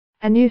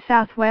A New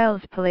South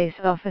Wales police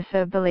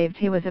officer believed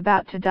he was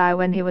about to die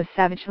when he was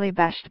savagely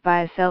bashed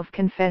by a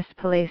self-confessed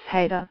police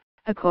hater,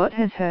 a court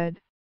has heard.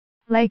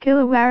 Lake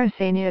Illawarra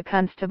Senior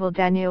Constable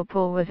Daniel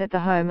Poole was at the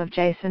home of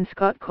Jason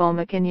Scott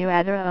Cormack in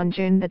Uadarra on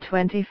June the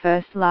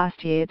 21st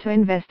last year to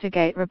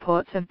investigate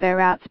reports of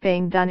bear outs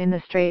being done in the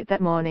street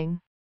that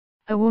morning.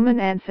 A woman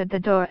answered the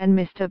door and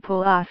Mr.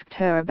 Poole asked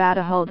her about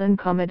a Holden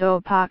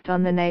Commodore parked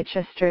on the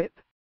nature strip.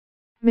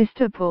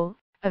 Mr. Poole,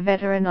 a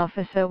veteran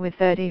officer with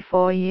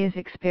 34 years'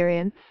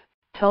 experience,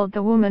 told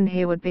the woman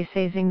he would be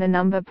seizing the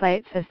number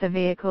plates as the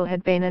vehicle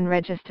had been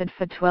unregistered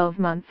for 12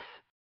 months.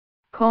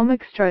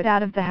 Cormack strode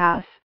out of the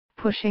house,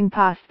 pushing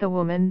past the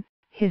woman,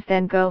 his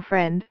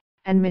then-girlfriend,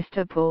 and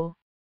Mr. Poole.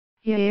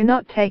 "You're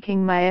not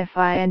taking my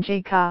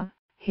FING car,"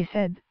 he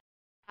said.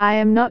 "I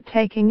am not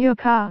taking your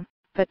car,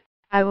 but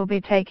I will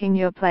be taking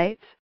your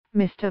plates,"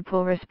 Mr.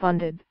 Poole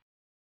responded.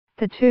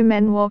 The two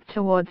men walked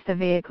towards the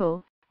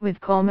vehicle, with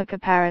Cormack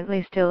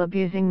apparently still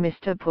abusing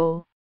Mr.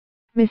 Poole.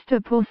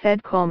 Mr. Poole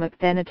said Cormack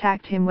then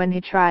attacked him when he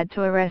tried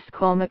to arrest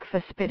Cormack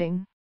for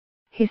spitting.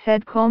 He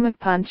said Cormack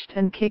punched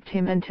and kicked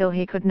him until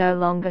he could no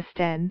longer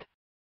stand.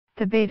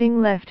 The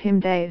beating left him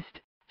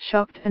dazed,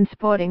 shocked and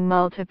sporting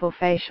multiple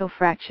facial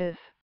fractures.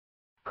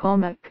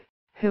 Cormack,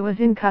 who was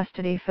in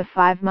custody for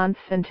 5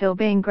 months until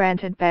being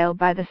granted bail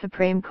by the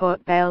Supreme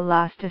Court bail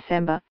last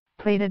December,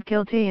 pleaded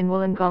guilty in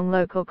Wollongong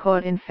local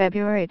court in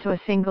February to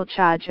a single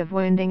charge of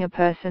wounding a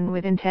person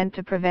with intent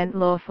to prevent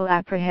lawful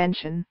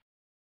apprehension.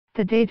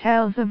 The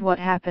details of what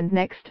happened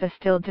next are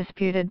still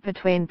disputed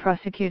between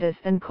prosecutors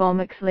and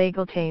Cormack's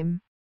legal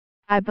team.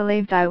 "I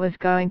believed I was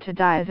going to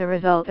die as a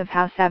result of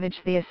how savage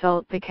the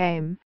assault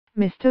became,"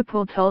 Mr.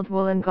 Poole told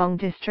Wollongong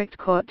District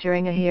Court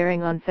during a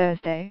hearing on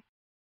Thursday.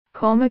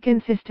 Cormack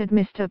insisted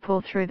Mr. Poole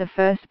threw the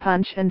first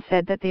punch and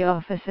said that the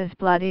officer's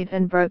bloodied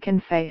and broken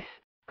face,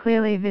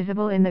 clearly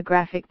visible in the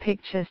graphic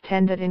pictures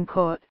tendered in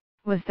court,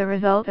 was the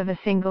result of a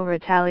single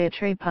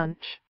retaliatory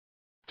punch.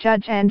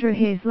 Judge Andrew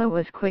Heisler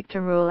was quick to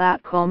rule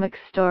out Cormack's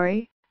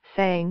story,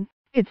 saying,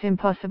 "It's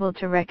impossible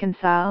to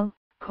reconcile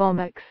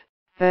Cormack's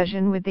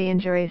version with the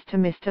injuries to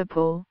Mr.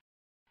 Poole."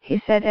 He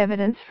said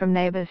evidence from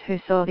neighbors who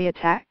saw the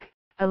attack,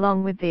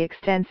 along with the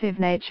extensive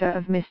nature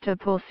of Mr.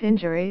 Poole's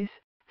injuries,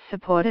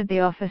 supported the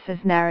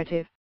officer's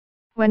narrative.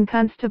 When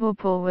Constable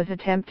Poole was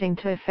attempting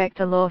to effect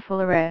a lawful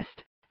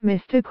arrest,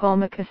 Mr.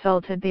 Cormack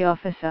assaulted the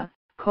officer,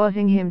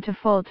 causing him to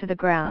fall to the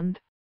ground.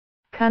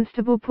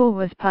 Constable Poole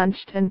was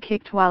punched and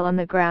kicked while on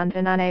the ground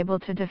and unable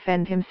to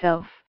defend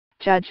himself,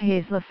 Judge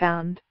Heisler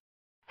found.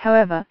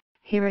 However,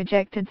 he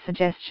rejected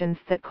suggestions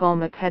that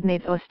Cormack had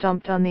kneed or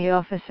stomped on the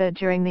officer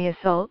during the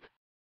assault.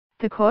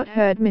 The court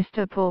heard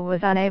Mr. Poole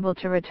was unable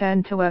to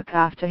return to work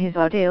after his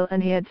ordeal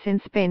and he had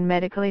since been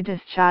medically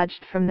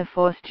discharged from the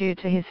force due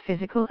to his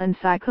physical and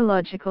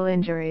psychological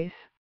injuries.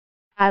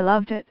 "I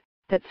loved it,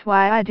 that's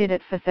why I did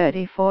it for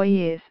 34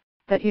 years,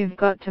 but you've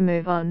got to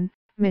move on,"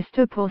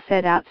 Mr. Poole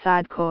said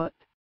outside court.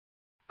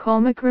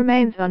 Cormack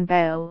remains on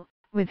bail,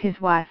 with his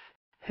wife,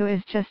 who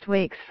is just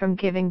weeks from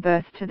giving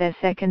birth to their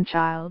second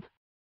child.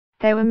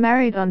 They were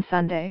married on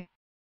Sunday.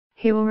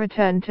 He will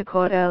return to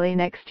court early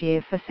next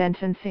year for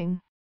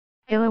sentencing.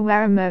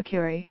 Illawarra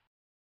Mercury.